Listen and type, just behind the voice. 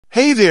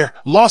Hey there,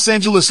 Los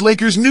Angeles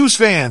Lakers news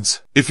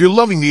fans! If you're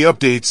loving the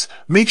updates,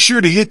 make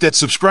sure to hit that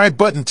subscribe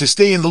button to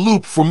stay in the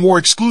loop for more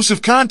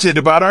exclusive content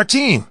about our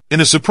team.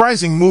 In a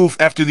surprising move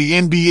after the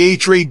NBA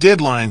trade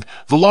deadline,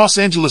 the Los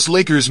Angeles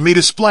Lakers made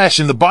a splash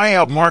in the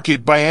buyout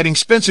market by adding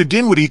Spencer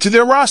Dinwiddie to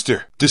their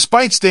roster.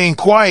 Despite staying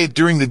quiet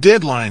during the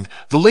deadline,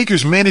 the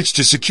Lakers managed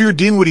to secure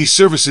Dinwiddie's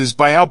services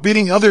by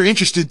outbidding other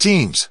interested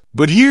teams.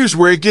 But here's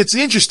where it gets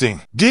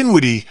interesting.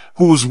 Dinwiddie,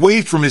 who was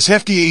waived from his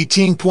hefty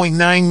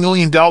 $18.9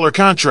 million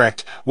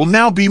contract, will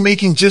now be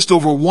making just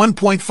over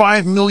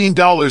 $1.5 million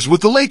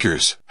with the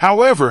Lakers.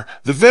 However,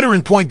 the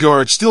veteran point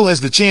guard still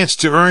has the chance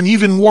to earn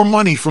even more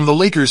money from the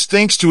Lakers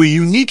thanks to a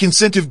unique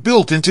incentive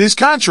built into his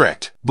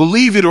contract.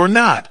 Believe it or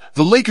not,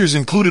 the Lakers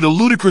included a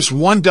ludicrous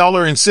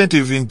 $1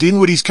 incentive in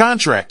Dinwiddie's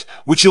contract,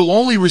 which he'll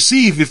only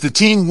receive if the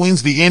team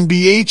wins the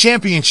NBA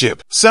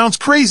championship. Sounds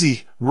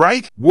crazy,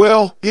 right?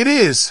 Well, it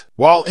is.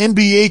 While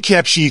NBA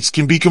cap sheets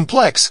can be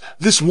complex,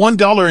 this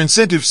 $1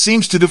 incentive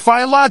seems to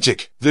defy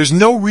logic. There's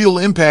no real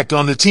impact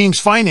on the team's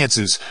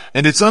finances,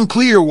 and it's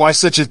unclear why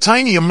such a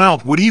tiny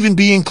amount would even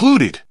be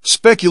included.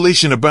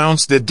 Speculation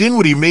abounds that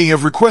Dinwiddie may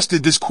have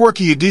requested this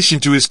quirky addition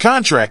to his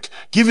contract,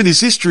 given his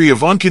history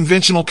of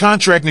unconventional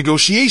contract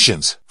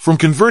negotiations. From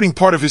converting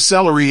part of his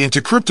salary into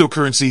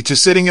cryptocurrency to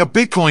setting up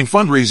Bitcoin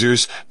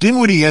fundraisers,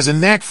 Dinwiddie has a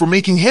knack for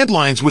making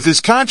headlines with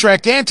his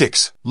contract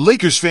antics.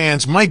 Lakers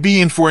fans might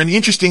be in for an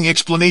interesting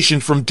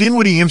explanation from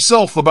Dinwiddie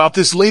himself about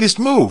this latest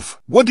move.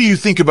 What do you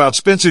think about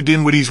Spencer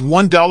Dinwiddie's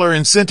 $1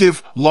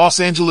 incentive,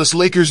 Los Angeles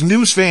Lakers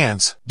news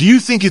fans? Do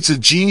you think it's a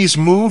genius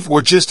move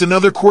or just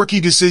another quirky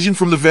decision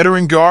from the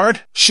veteran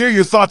guard? Share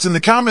your thoughts in the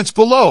comments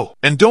below,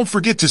 and don't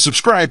forget to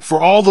subscribe for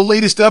all the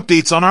latest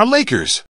updates on our Lakers.